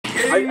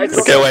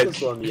Okay, wait.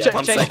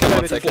 One second.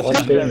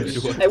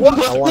 Hey, what?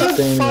 I want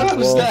things as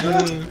well.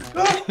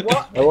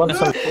 What? I want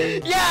some.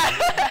 Yeah!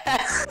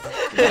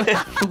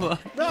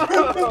 No!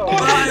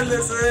 Fine,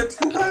 listen.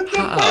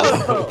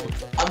 How?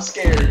 I'm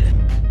scared.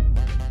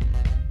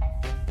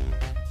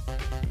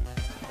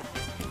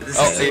 This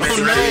Oh, is oh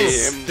no!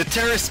 The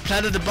terrorist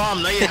planted the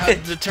bomb. Now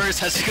the terrorist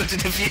has to go to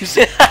defuse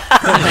it.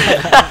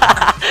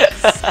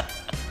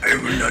 I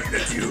will not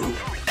let you.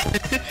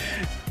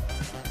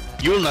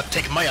 You will not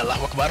take my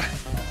Allahu Akbar.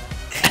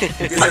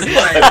 This is my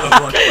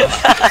one.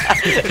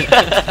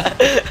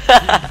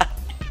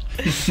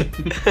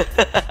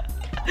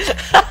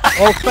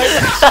 Oh, thank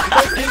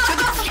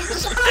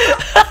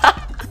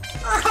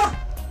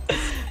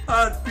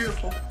Ah, it's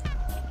beautiful.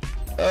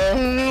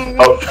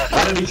 Oh,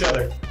 find each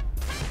other.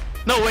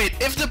 No, wait.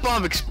 If the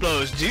bomb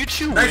explodes, do you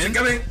two Thanks win? for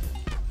coming.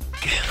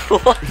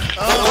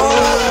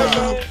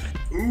 Oh!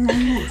 Ooh,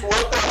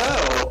 what the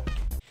hell?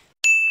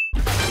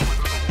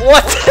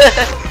 What?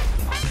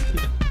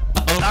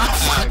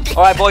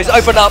 Alright boys,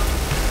 open up!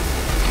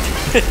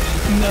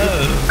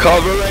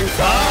 Covering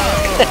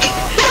fire!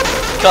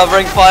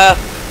 Covering fire!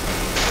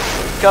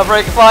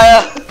 Covering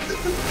fire!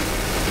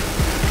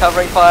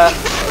 Covering fire!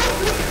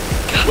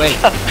 Wait,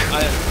 I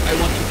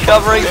want to.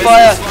 Covering This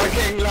fire! is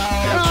fucking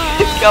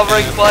loud.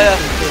 Covering fire!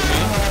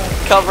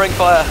 Covering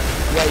fire!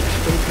 Wait,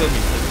 don't kill me.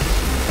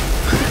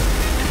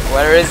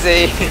 Where is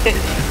he?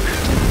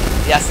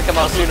 He has to come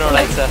out sooner or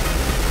later.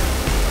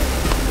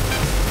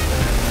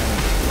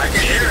 I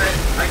can hear it.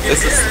 I can hear it.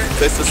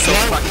 This is so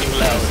fucking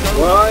loud.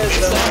 Why is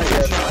that?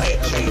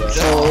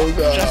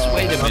 Just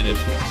wait a minute.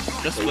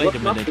 Just wait a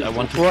minute. I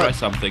want to try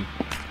something.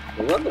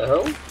 What the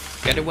hell?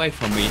 Get away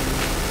from me.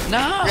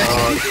 No!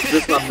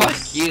 This not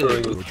Fuck you.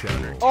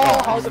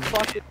 Oh, how the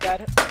fuck did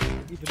that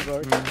even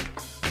work?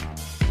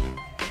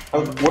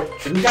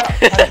 We got.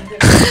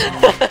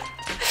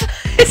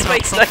 This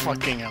makes no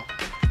Fucking hell.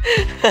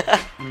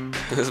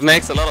 This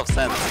makes a lot of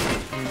sense.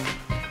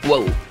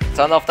 Whoa.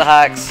 Turn off the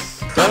hacks.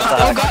 Turn off the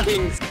Oh hacks.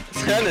 god!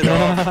 Turn it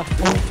off.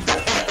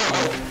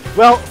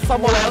 Well,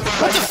 someone else.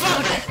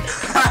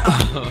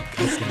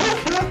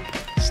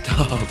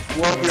 Stop.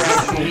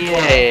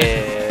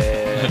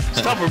 Yeah.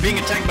 Stop, we're being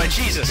attacked by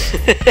Jesus.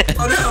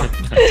 Oh no!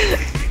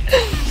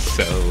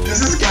 So.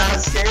 This is kind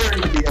of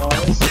scary, to be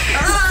honest.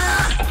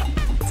 Ah!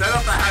 Set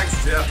up the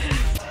hacks, Jeff.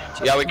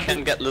 Yeah, we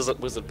can get Lizard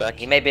Wizard back.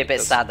 He may be a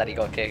bit sad that he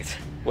got kicked.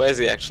 Where is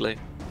he actually?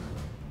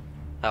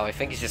 Oh, I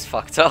think he's just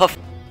fucked off.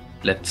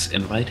 Let's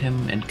invite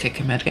him and kick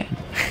him again.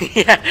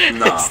 Yeah,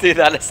 No. let's do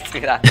that, let's do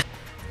that.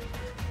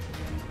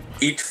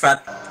 Eat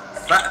fat.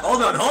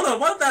 Hold on.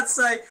 What did that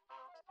say?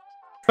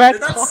 Fat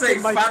Did that cock say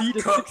in my fat feet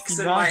is cooks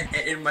 69.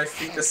 in my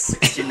feet is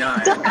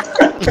 69? I'm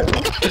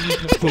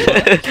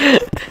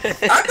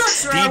not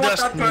sure I want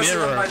that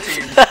person on my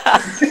team.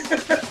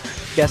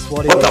 Guess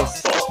what it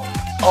is?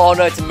 Oh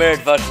no, it's a mirrored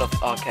version of...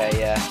 Okay,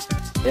 yeah.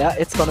 Yeah,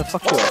 it's gonna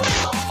fuck you up.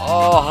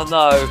 Oh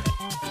no.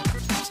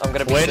 I'm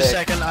gonna be Wait a sick.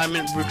 second, I'm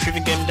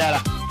retrieving game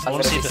data. I I'm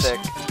want gonna to see be this. sick.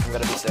 I'm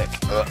gonna be sick.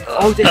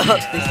 Oh, they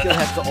still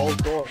have the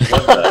old door.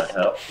 What the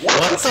hell?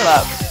 What the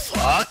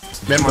fuck?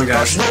 Remember,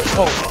 guys. Is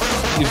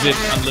it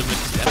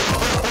unlimited?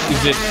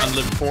 Is it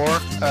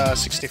unlimited?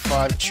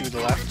 65 to the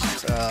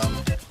left.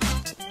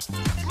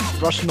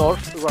 Rush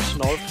north, rush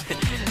north.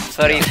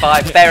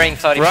 35, bearing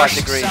 35 Rush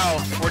degrees.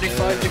 south,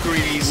 45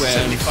 degrees, when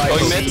 75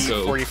 going Z,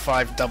 mid?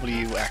 45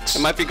 WX.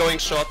 It might be going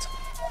short.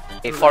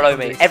 Hey, follow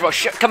me. Everyone,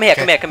 come here,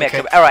 come here, come here.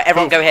 Okay. Alright,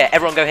 everyone go here,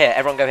 everyone go here,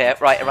 everyone go here.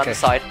 Right, around the Okay.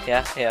 side.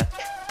 Yeah, here.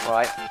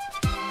 Alright.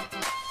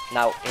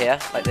 Now, here,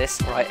 like this.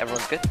 Alright,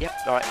 everyone's good. Yep.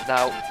 Alright,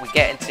 now we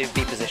get into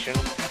B position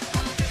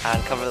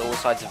and cover all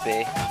sides of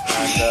B.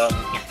 And,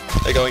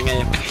 They're going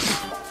in.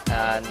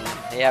 and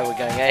yeah, we're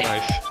going A.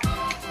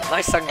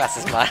 Nice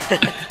sunglasses, man.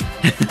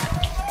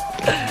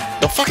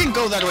 Don't fucking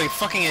go that way,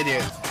 fucking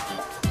idiot.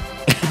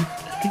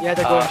 Yeah,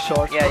 they're going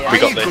short. Yeah, yeah. We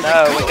got this.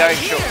 No, we're going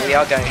short. We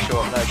are going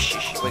short. No,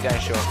 shh, we're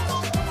going short.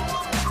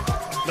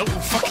 No,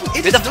 fucking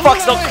idiot. Who the don't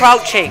fuck's go not that way.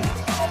 crouching?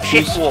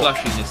 Shift Who's walk.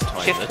 flushing his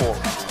toilet? Shift walk.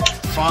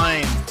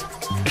 Fine.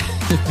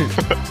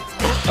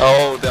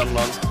 Oh, they're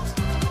long.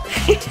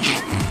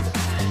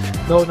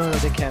 No,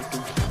 they can't be.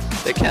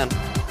 They can.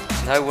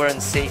 No, we're in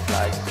C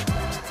flag.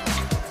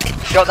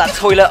 Shut that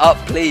toilet up,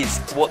 please.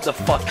 What the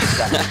fuck is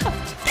that?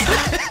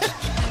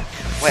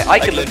 Wait, I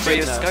can look through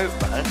your legit now.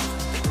 scope, man.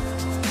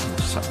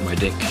 Suck my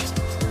dick.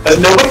 Has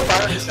nobody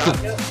fired a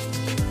shot yet?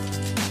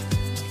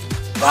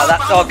 Wow,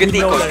 that's oh, good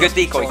decoy, good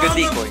decoy, good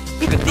decoy,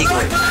 good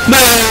decoy.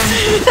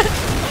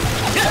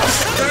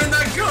 Turn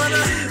that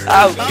corner!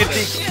 Ow, good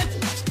decoy.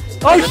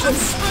 Oh shit!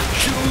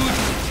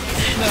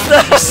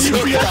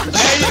 Secret of the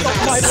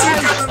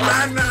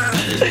madman!